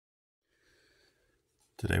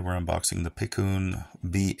Today we're unboxing the Picun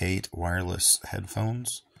B8 Wireless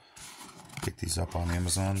Headphones. Picked these up on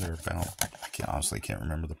Amazon. They're about, honestly can't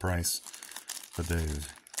remember the price, but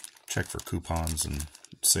they've checked for coupons and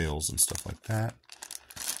sales and stuff like that.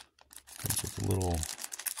 Comes with a little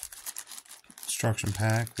instruction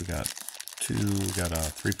pack. We got a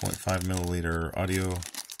 3.5 millimeter audio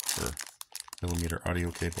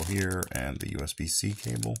cable here and the USB-C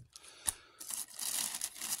cable.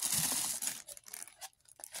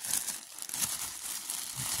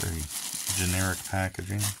 Very generic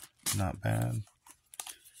packaging, not bad.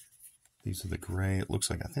 These are the gray. It looks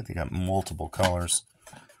like, I think they got multiple colors.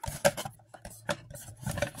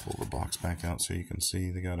 Pull the box back out so you can see.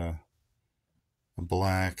 They got a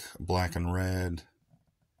black and red,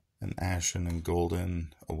 an ashen and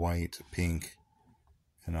golden, a white, pink,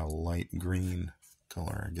 and a light green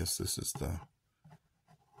color. I guess this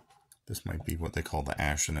might be what they call the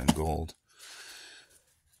ashen and gold.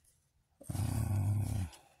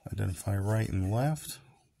 Identify right and left.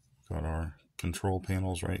 Got our control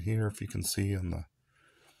panels right here, if you can see on the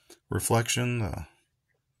reflection, the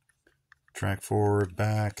track forward,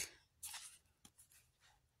 back.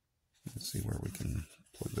 Let's see where we can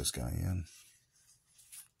plug this guy in.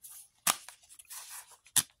 I'm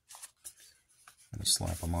gonna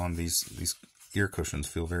slap them on. These ear cushions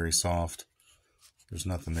feel very soft. There's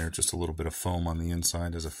nothing there, just a little bit of foam on the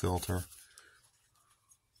inside as a filter.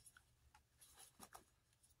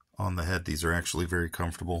 On the head, these are actually very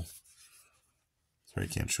comfortable. Sorry,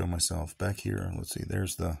 I can't show myself. Back here, let's see,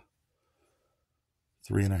 there's the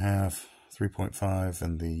 3.5, 3.5,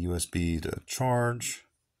 and the USB to charge.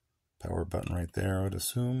 Power button right there, I would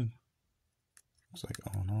assume. Looks like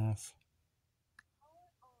on, off.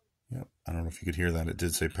 Yep, I don't know if you could hear that. It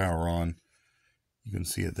did say power on. You can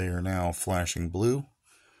see it there now, flashing blue.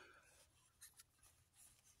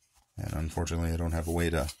 And unfortunately, I don't have a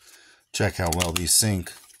way to check how well these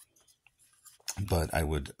sync, but I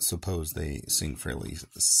would suppose they sync fairly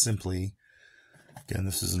simply. Again,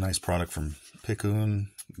 this is a nice product from Picun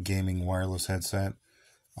gaming wireless headset,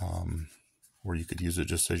 or you could use it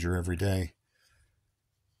just as your everyday.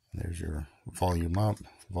 There's your volume up,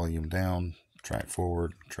 volume down, track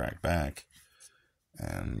forward, track back,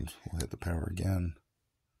 and we'll hit the power again,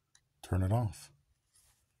 turn it off.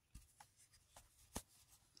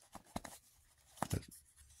 That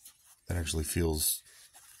actually feels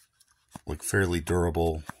like fairly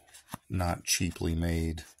durable, not cheaply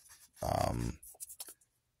made,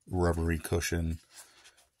 rubbery cushion.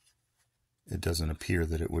 It doesn't appear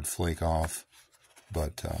that it would flake off,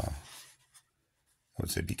 but I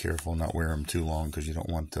would say be careful, not wear them too long, because you don't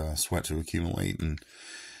want sweat to accumulate and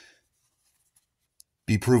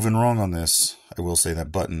be proven wrong on this. I will say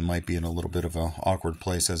that button might be in a little bit of an awkward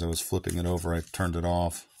place. As I was flipping it over, I turned it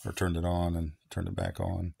off, or turned it on and turned it back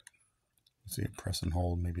on. See, press and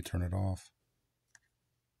hold, maybe turn it off.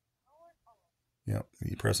 Yep,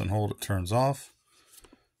 you press and hold, it turns off.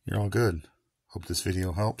 You're all good. Hope this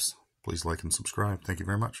video helps. Please like and subscribe. Thank you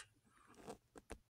very much.